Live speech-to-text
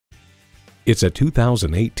It's a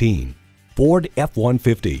 2018 Ford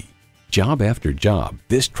F-150. Job after job,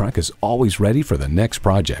 this truck is always ready for the next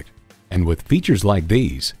project. And with features like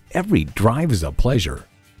these, every drive is a pleasure.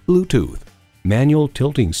 Bluetooth, manual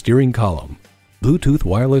tilting steering column, Bluetooth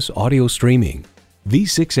wireless audio streaming,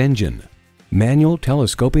 V6 engine, manual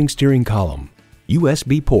telescoping steering column,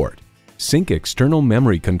 USB port, sync external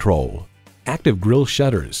memory control, active grille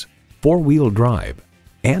shutters, four-wheel drive,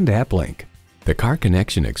 and AppLink. The Car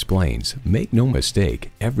Connection explains, make no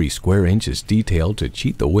mistake, every square inch is detailed to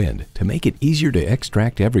cheat the wind to make it easier to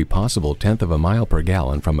extract every possible tenth of a mile per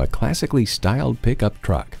gallon from a classically styled pickup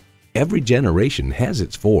truck. Every generation has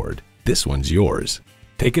its Ford. This one's yours.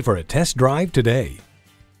 Take it for a test drive today.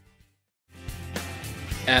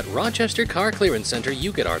 At Rochester Car Clearance Center,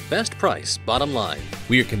 you get our best price, bottom line.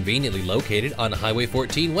 We are conveniently located on Highway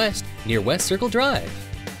 14 West, near West Circle Drive.